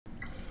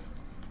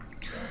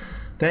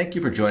Thank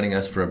you for joining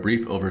us for a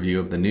brief overview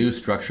of the new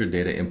structured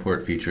data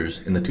import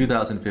features in the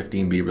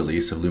 2015B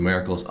release of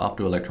Lumerical's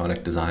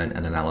optoelectronic design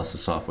and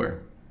analysis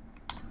software.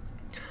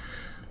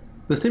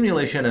 The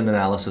simulation and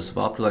analysis of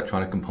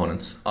optoelectronic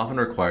components often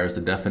requires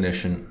the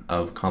definition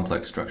of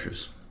complex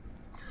structures.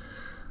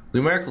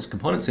 Lumerical's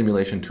component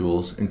simulation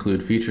tools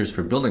include features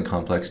for building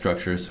complex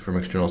structures from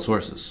external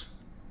sources.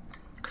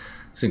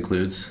 This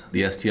includes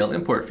the STL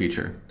import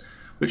feature,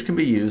 which can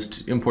be used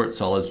to import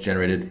solids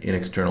generated in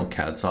external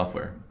CAD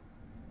software.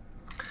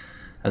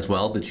 As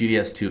well, the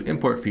GDS2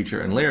 import feature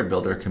and layer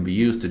builder can be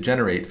used to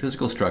generate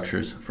physical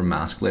structures from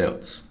mask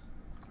layouts.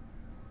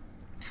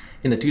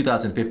 In the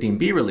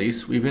 2015B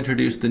release, we've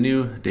introduced the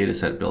new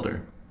Dataset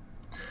Builder.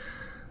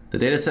 The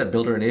Dataset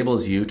Builder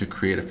enables you to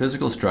create a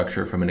physical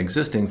structure from an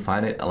existing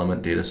finite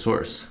element data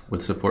source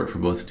with support for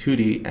both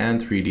 2D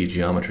and 3D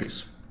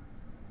geometries.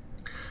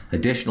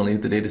 Additionally,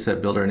 the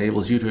Dataset Builder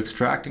enables you to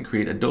extract and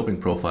create a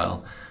doping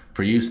profile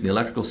for use in the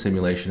electrical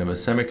simulation of a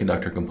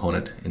semiconductor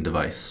component in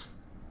device.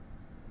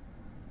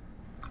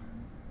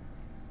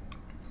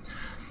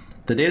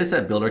 The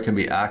Dataset Builder can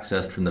be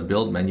accessed from the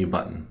Build menu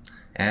button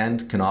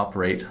and can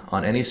operate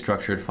on any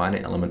structured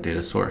finite element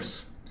data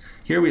source.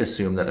 Here we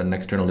assume that an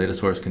external data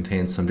source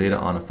contains some data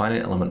on a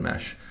finite element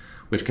mesh,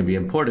 which can be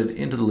imported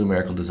into the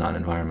Lumerical design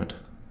environment.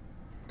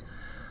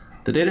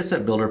 The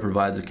Dataset Builder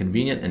provides a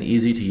convenient and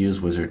easy-to-use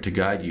wizard to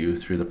guide you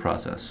through the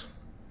process.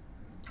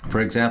 For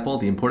example,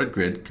 the imported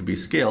grid can be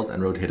scaled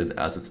and rotated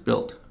as it's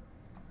built.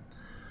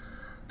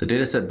 The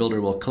Dataset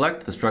Builder will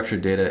collect the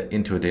structured data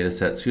into a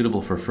dataset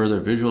suitable for further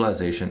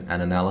visualization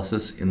and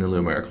analysis in the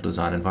Lumerical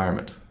design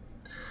environment.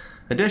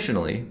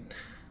 Additionally,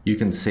 you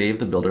can save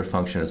the builder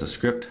function as a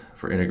script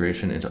for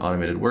integration into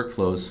automated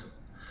workflows,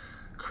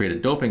 create a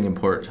doping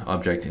import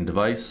object in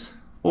device,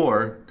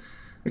 or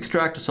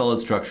extract a solid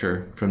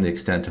structure from the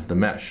extent of the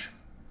mesh,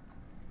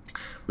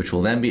 which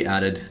will then be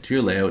added to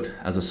your layout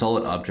as a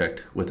solid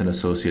object with an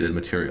associated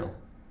material.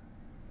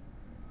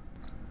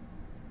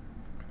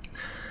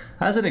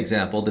 As an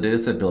example, the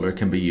Dataset Builder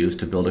can be used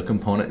to build a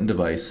component and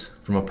device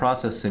from a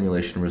process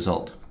simulation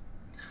result.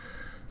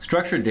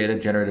 Structured data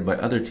generated by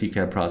other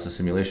TCAD process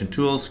simulation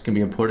tools can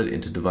be imported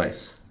into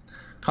device.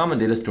 Common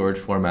data storage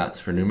formats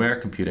for numeric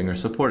computing are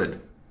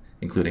supported,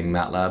 including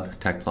MATLAB,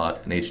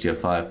 TechPlot, and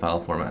HDF5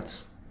 file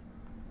formats.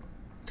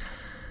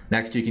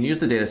 Next, you can use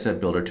the Dataset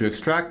Builder to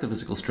extract the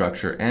physical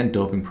structure and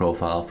doping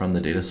profile from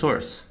the data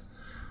source.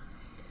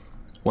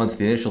 Once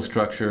the initial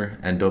structure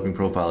and doping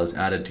profile is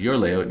added to your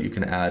layout, you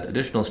can add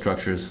additional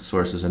structures,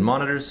 sources, and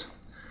monitors,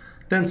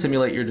 then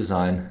simulate your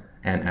design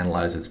and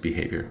analyze its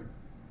behavior.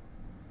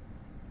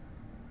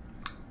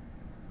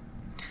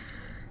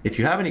 If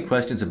you have any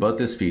questions about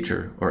this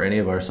feature or any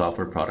of our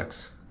software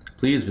products,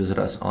 please visit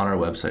us on our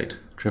website,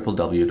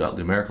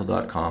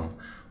 www.lumerical.com,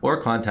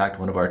 or contact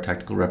one of our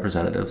technical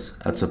representatives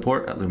at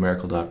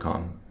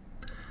support@lumerical.com.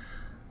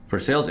 For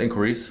sales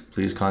inquiries,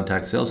 please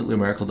contact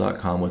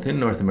sales@lumerical.com within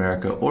North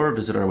America or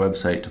visit our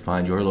website to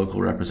find your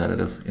local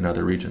representative in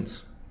other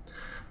regions.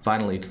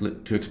 Finally,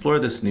 to explore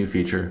this new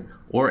feature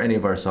or any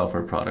of our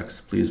software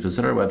products, please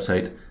visit our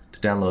website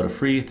to download a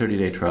free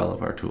 30-day trial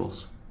of our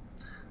tools.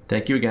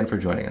 Thank you again for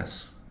joining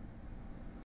us.